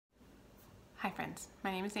friends,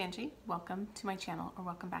 my name is Angie. Welcome to my channel, or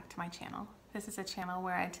welcome back to my channel. This is a channel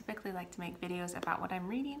where I typically like to make videos about what I'm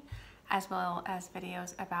reading, as well as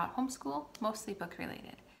videos about homeschool, mostly book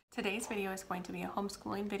related. Today's video is going to be a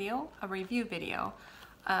homeschooling video, a review video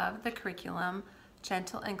of the curriculum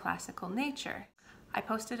Gentle and Classical Nature. I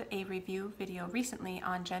posted a review video recently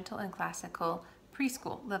on Gentle and Classical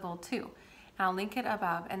Preschool Level 2. And I'll link it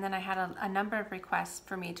above, and then I had a number of requests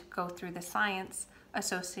for me to go through the science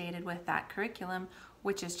associated with that curriculum,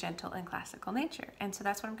 which is Gentle and Classical Nature. And so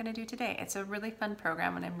that's what I'm going to do today. It's a really fun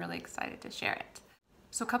program and I'm really excited to share it.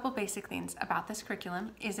 So a couple basic things about this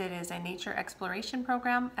curriculum is it is a nature exploration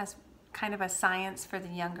program as kind of a science for the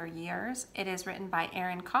younger years. It is written by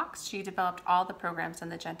Erin Cox. She developed all the programs in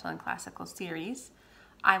the Gentle and Classical series.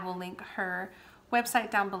 I will link her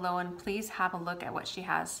website down below, and please have a look at what she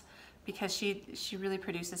has, because she really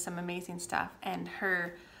produces some amazing stuff, and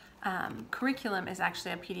her curriculum is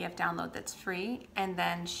actually a PDF download that's free, and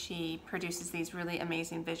then she produces these really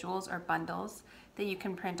amazing visuals or bundles that you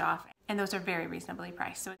can print off, and those are very reasonably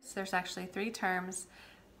priced. So there's actually 3 terms,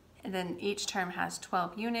 and then each term has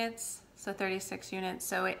 12 units, so 36 units,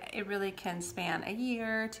 so it really can span a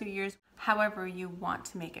year, 2 years, however you want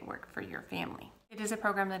to make it work for your family. It is a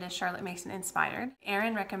program that is Charlotte Mason inspired.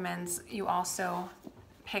 Erin recommends you also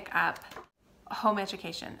pick up Home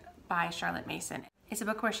Education by Charlotte Mason. It's a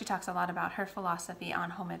book where she talks a lot about her philosophy on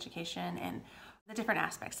home education and the different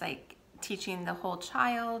aspects, like teaching the whole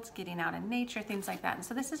child, getting out in nature, things like that. And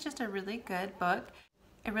so this is just a really good book.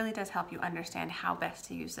 It really does help you understand how best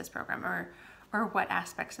to use this program, or what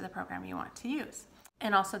aspects of the program you want to use.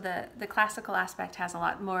 And also the classical aspect has a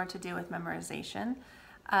lot more to do with memorization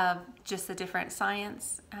of just the different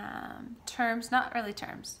science terms, not really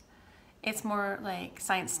terms. It's more like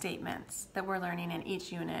science statements that we're learning in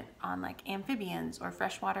each unit on, like amphibians or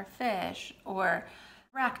freshwater fish or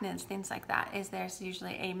arachnids, things like that. There's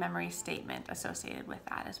usually a memory statement associated with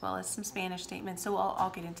that, as well as some Spanish statements. So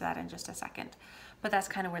I'll get into that in just a second. But that's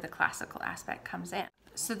kind of where the classical aspect comes in.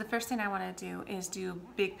 So the first thing I want to do is do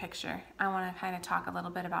big picture. I want to kind of talk a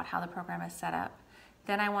little bit about how the program is set up.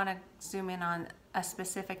 Then I want to zoom in on a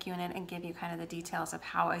specific unit and give you kind of the details of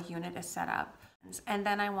how a unit is set up. And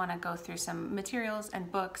then I want to go through some materials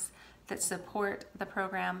and books that support the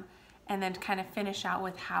program, and then kind of finish out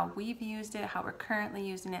with how we've used it, how we're currently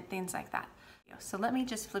using it, things like that. So let me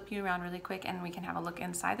just flip you around really quick and we can have a look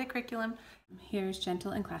inside the curriculum. Here's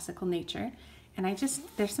Gentle and Classical Nature. And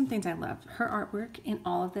there's some things I love. Her artwork in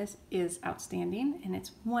all of this is outstanding, and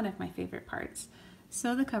it's one of my favorite parts.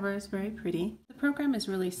 So the cover is very pretty. The program is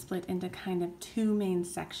really split into kind of 2 main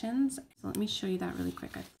sections. So let me show you that really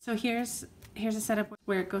quick. So here's a setup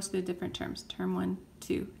where it goes through the different terms, term 1,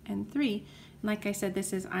 2, and 3. And like I said,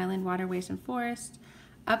 this is island, waterways, and forest.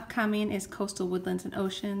 Upcoming is coastal woodlands and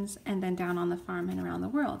oceans, and then down on the farm and around the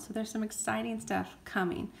world. So there's some exciting stuff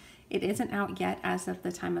coming. It isn't out yet as of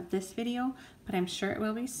the time of this video, but I'm sure it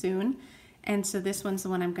will be soon. And so this one's the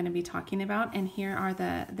one I'm going to be talking about, and here are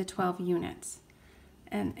the 12 units.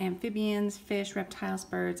 And amphibians, fish, reptiles,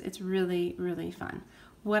 birds. It's really, really fun.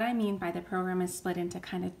 What I mean by the program is split into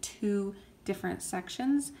kind of 2 different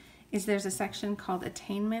sections. There's a section called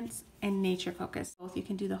attainments and nature focus. Both, you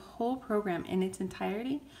can do the whole program in its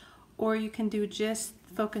entirety, or you can do just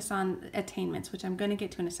focus on attainments, which I'm going to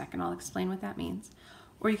get to in a second. I'll explain what that means.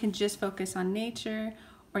 Or you can just focus on nature,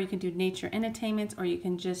 or you can do nature and attainments, or you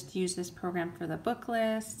can just use this program for the book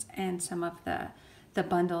lists and some of the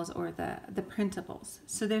bundles or the printables.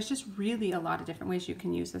 So there's just really a lot of different ways you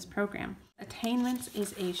can use this program. Attainments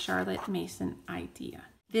is a Charlotte Mason idea.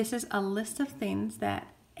 This is a list of things that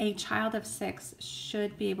a child of 6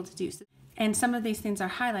 should be able to do. And some of these things are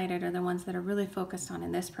highlighted are the ones that are really focused on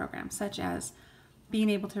in this program, such as being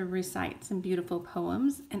able to recite some beautiful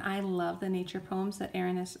poems. And I love the nature poems that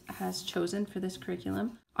Erin has chosen for this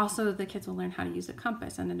curriculum. Also, the kids will learn how to use a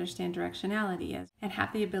compass and understand directionality and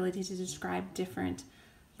have the ability to describe different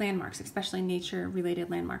landmarks, especially nature-related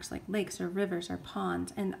landmarks like lakes or rivers or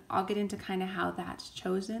ponds. And I'll get into kind of how that's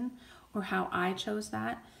chosen, or how I chose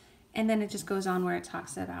that. And then it just goes on where it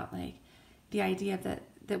talks about like the idea that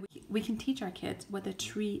we can teach our kids what the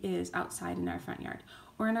tree is outside in our front yard,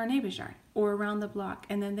 or in our neighbor's yard, or around the block,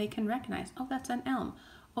 and then they can recognize, oh, that's an elm,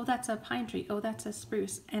 oh, that's a pine tree, oh, that's a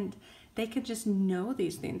spruce. And they could just know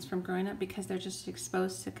these things from growing up because they're just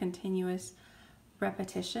exposed to continuous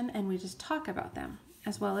repetition, and we just talk about them,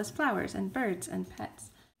 as well as flowers and birds and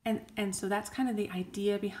pets. And so that's kind of the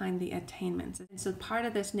idea behind the attainments. And so part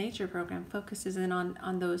of this nature program focuses in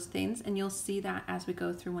on those things, and you'll see that as we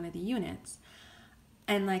go through one of the units.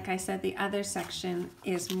 And like I said, the other section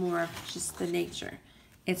is more of just the nature.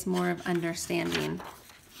 It's more of understanding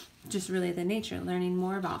just really the nature, learning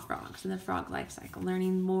more about frogs and the frog life cycle,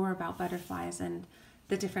 learning more about butterflies and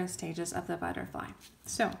the different stages of the butterfly.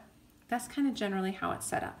 So that's kind of generally how it's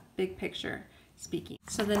set up, big picture speaking.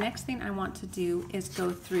 So the next thing I want to do is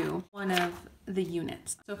go through one of the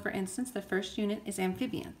units. So for instance, the first unit is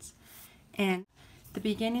amphibians. And the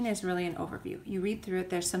beginning is really an overview. You read through it,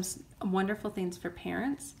 there's some wonderful things for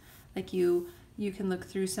parents. Like you can look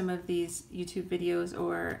through some of these YouTube videos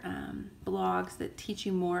or blogs that teach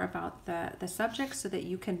you more about the subject so that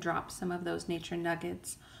you can drop some of those nature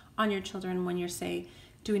nuggets on your children when you're, say,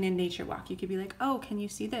 doing a nature walk. You could be like, oh, can you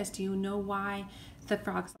see this? Do you know why the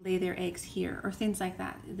frogs lay their eggs here? Or things like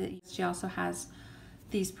that. She also has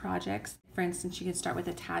these projects. For instance, you could start with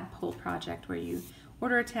a tadpole project where you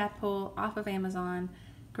order a tadpole off of Amazon,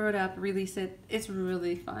 grow it up, release it. It's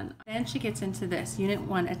really fun. Then she gets into this, Unit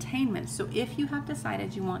 1, attainments. So if you have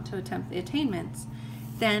decided you want to attempt the attainments,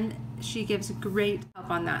 then she gives great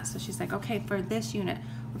help on that. So she's like, okay, for this unit,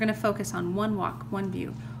 we're going to focus on one walk, one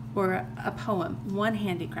view, or a poem, one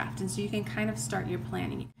handicraft. And so you can kind of start your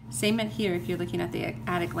planning. Same here if you're looking at the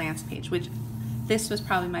at a glance page, which this was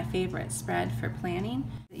probably my favorite spread for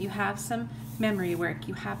planning. You have some memory work,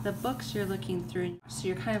 you have the books you're looking through, so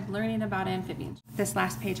you're kind of learning about amphibians. This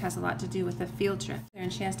last page has a lot to do with the field trip,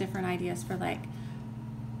 and she has different ideas for, like,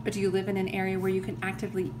 do you live in an area where you can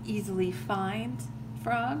actively easily find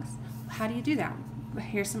frogs? How do you do that?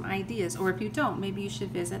 Here's some ideas. Or if you don't, maybe you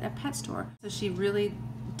should visit a pet store. So she really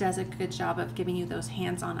does a good job of giving you those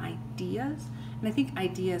hands-on ideas, and I think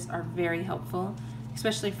ideas are very helpful,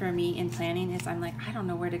 especially for me in planning. Is I'm like, I don't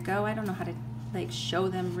know where to go, I don't know how to show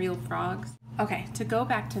them real frogs. Okay, to go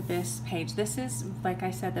back to this page, this is, like I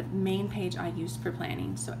said, the main page I used for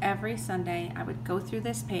planning. So every Sunday I would go through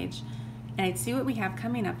this page and I'd see what we have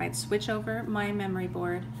coming up. I'd switch over my memory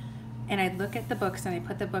board and I'd look at the books and I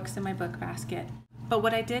put the books in my book basket. But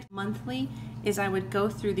what I did monthly is I would go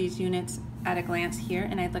through these units at a glance here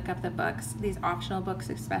and I'd look up the books, these optional books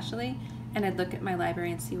especially, and I'd look at my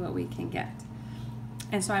library and see what we can get.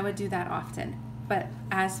 And so I would do that often. But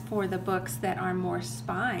as for the books that are more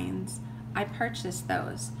spines, I purchased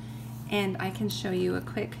those. And I can show you a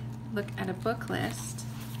quick look at a book list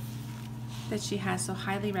that she has. So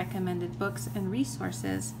highly recommended books and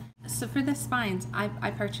resources. So for the spines,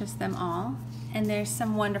 I purchased them all. And there's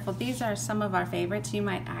some wonderful, these are some of our favorites. You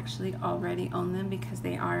might actually already own them because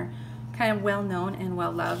they are kind of well known and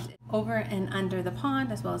well loved. Over and Under the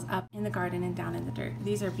Pond, as well as Up in the Garden and Down in the Dirt.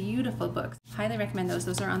 These are beautiful books. Highly recommend those.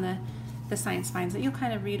 Those are on the science spines that you'll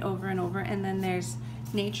kind of read over and over. And then there's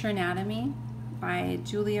Nature Anatomy by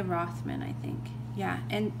Julia Rothman, I think. Yeah,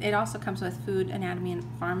 and it also comes with Food Anatomy and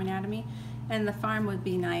Farm Anatomy. And the farm would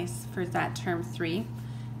be nice for that term 3.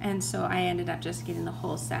 And so I ended up just getting the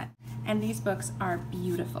whole set. And these books are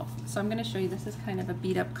beautiful. So I'm going to show you, this is kind of a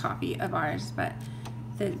beat up copy of ours, but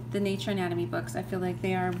the Nature Anatomy books, I feel like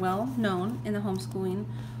they are well known in the homeschooling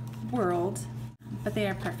world, but they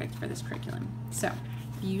are perfect for this curriculum. So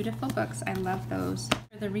beautiful books, I love those.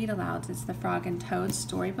 For the read alouds, it's the Frog and Toad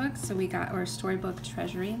storybooks. So we got our storybook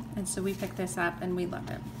treasury, and so we picked this up and we love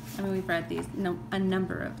it. I mean, we've read these a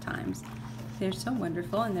number of times. They're so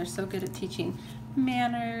wonderful and they're so good at teaching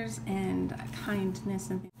manners and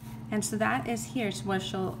kindness and things. And so that is here. So what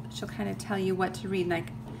she'll kind of tell you what to read.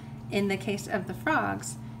 Like in the case of the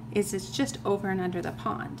frogs, it's just Over and Under the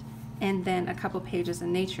Pond, and then a couple pages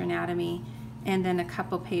in Nature Anatomy, and then a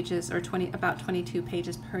couple pages, or about 22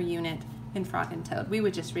 pages per unit in Frog and Toad. We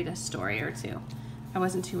would just read a story or two. I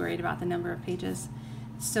wasn't too worried about the number of pages.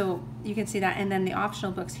 So you can see that. And then the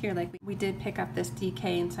optional books here, like we did pick up this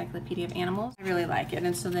DK Encyclopedia of Animals. I really like it.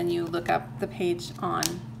 And so then you look up the page on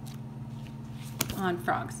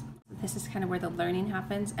frogs. This is kind of where the learning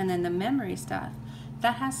happens. And then the memory stuff,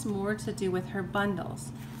 that has more to do with her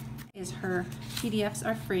bundles. Her PDFs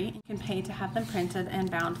are free. You can pay to have them printed and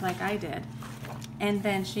bound like I did. And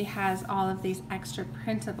then she has all of these extra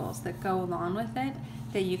printables that go along with it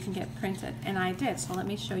that you can get printed. And I did. So let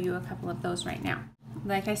me show you a couple of those right now.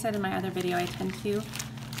 Like I said in my other video, I tend to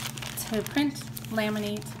print,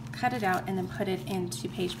 laminate, cut it out, and then put it into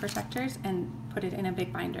page protectors and put it in a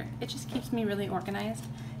big binder. It just keeps me really organized,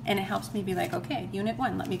 and it helps me be like, okay, unit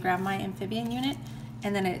 1, let me grab my amphibian unit,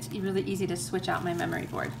 and then it's really easy to switch out my memory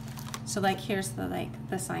board. So like here's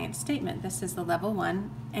the science statement. This is the level 1,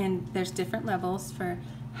 and there's different levels for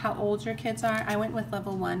how old your kids are. I went with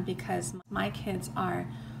level 1 because my kids are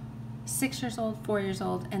 6 years old, 4 years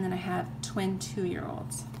old, and then I have twin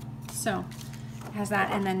 2-year-olds. So it has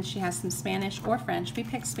that, and then she has some Spanish or French. We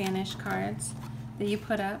picked Spanish cards that you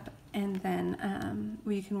put up, and then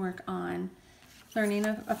we can work on learning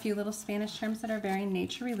a few little Spanish terms that are very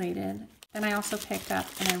nature related. Then I also picked up,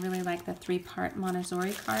 and I really like the 3-part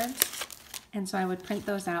Montessori cards. And so I would print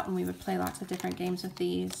those out and we would play lots of different games with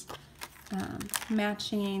these,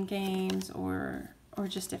 matching games or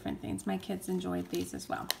just different things. My kids enjoyed these as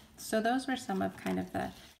well. So those were some of kind of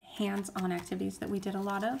the hands-on activities that we did a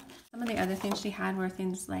lot of. Some of the other things she had were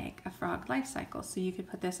things like a frog life cycle. So you could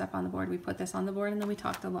put this up on the board. We put this on the board, and then we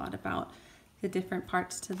talked a lot about the different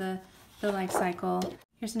parts to the life cycle.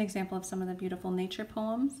 Here's an example of some of the beautiful nature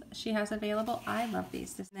poems she has available. I love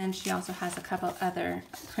these. And then she also has a couple other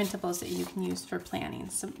printables that you can use for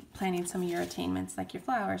planning. So planning some of your attainments, like your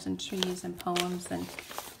flowers and trees and poems and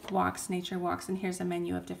walks, nature walks. And here's a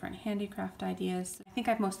menu of different handicraft ideas. I think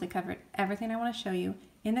I've mostly covered everything I want to show you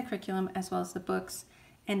in the curriculum, as well as the books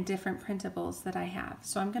and different printables that I have.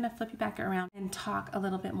 So I'm going to flip you back around and talk a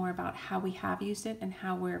little bit more about how we have used it and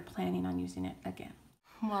how we're planning on using it again.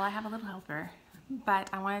 Well, I have a little helper,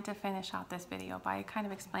 but I wanted to finish out this video by kind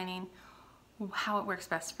of explaining how it works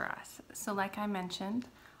best for us. So like I mentioned,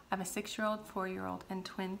 I have a 6-year-old, 4-year-old, and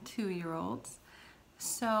twin 2-year-olds.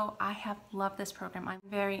 So I have loved this program. I'm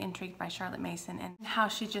very intrigued by Charlotte Mason and how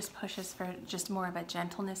she just pushes for just more of a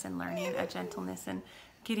gentleness in learning, a gentleness in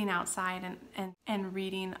getting outside and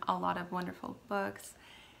reading a lot of wonderful books.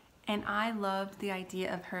 And I loved the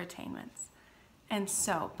idea of her attainments. And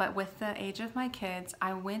so, but with the age of my kids,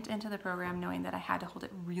 I went into the program knowing that I had to hold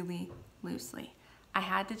it really loosely. I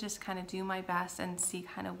had to just kind of do my best and see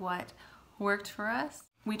kind of what worked for us.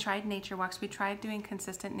 We tried nature walks. We tried doing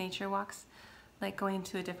consistent nature walks, like going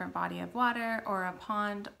to a different body of water or a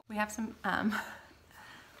pond. We have some,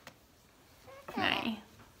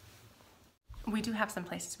 we do have some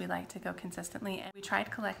places we like to go consistently. And we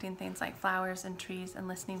tried collecting things like flowers and trees and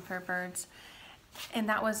listening for birds. And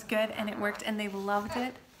that was good, and it worked, and they loved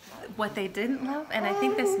it. What they didn't love, and I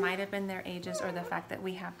think this might have been their ages or the fact that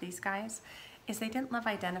we have these guys, is they didn't love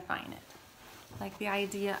identifying it. Like the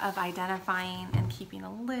idea of identifying and keeping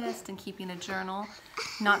a list and keeping a journal,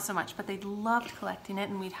 not so much, but they loved collecting it,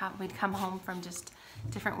 and we'd come home from just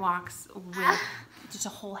different walks with just a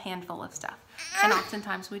whole handful of stuff. And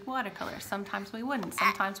oftentimes we'd watercolor, sometimes we wouldn't,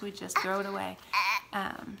 sometimes we'd just throw it away.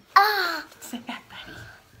 Sit back, buddy.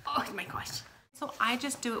 Oh my gosh. So I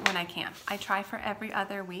just do it when I can. I try for every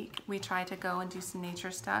other week. We try to go and do some nature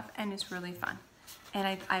stuff, and it's really fun.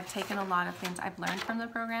 And I've taken a lot of things I've learned from the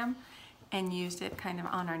program and used it kind of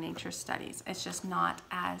on our nature studies. It's just not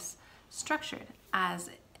as structured as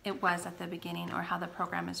it was at the beginning or how the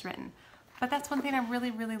program is written. But that's one thing I really,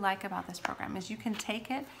 really like about this program is you can take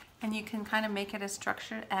it and you can kind of make it as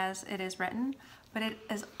structured as it is written, but it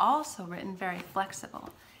is also written very flexible.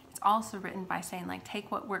 It's also written by saying, like,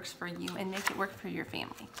 take what works for you and make it work for your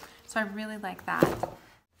family. So I really like that.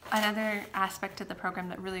 Another aspect of the program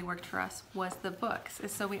that really worked for us was the books.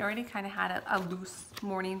 So we already kind of had a loose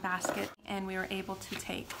morning basket, and we were able to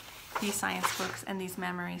take these science books and these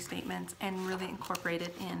memory statements and really incorporate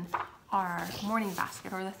it in our morning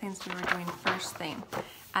basket, or the things we were doing first thing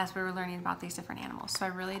as we were learning about these different animals. So I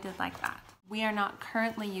really did like that. We are not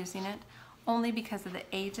currently using it, only because of the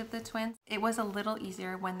age of the twins. It was a little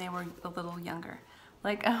easier when they were a little younger,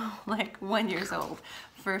 like 1 year old.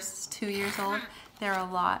 First 2 years old, they're a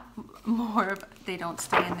lot more, they don't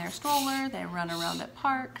stay in their stroller, they run around at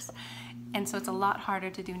parks, and so it's a lot harder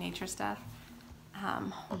to do nature stuff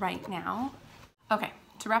right now. Okay,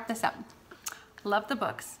 to wrap this up, love the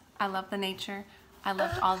books, I love the nature, I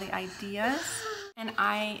loved all the ideas, and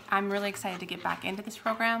I'm really excited to get back into this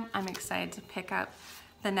program. I'm excited to pick up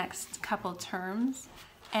the next couple terms,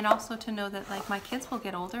 and also to know that, like, my kids will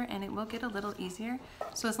get older and it will get a little easier.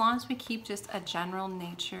 So as long as we keep just a general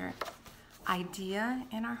nature idea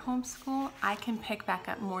in our homeschool, I can pick back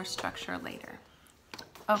up more structure later.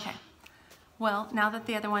 Okay, well, now that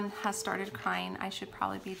the other one has started crying, I should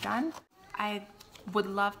probably be done. I would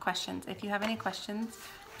love questions. If you have any questions,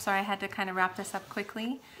 sorry I had to kind of wrap this up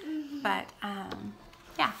quickly, but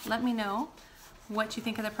yeah, let me know what you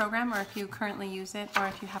think of the program, or if you currently use it, or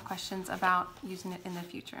if you have questions about using it in the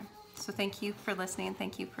future. So thank you for listening.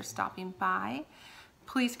 Thank you for stopping by.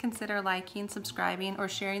 Please consider liking, subscribing, or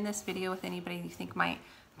sharing this video with anybody you think might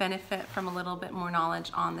benefit from a little bit more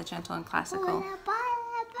knowledge on the gentle and classical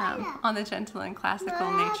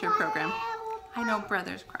nature program. I know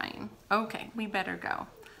brother's crying. Okay, we better go.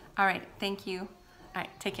 All right, thank you. All right,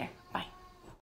 take care.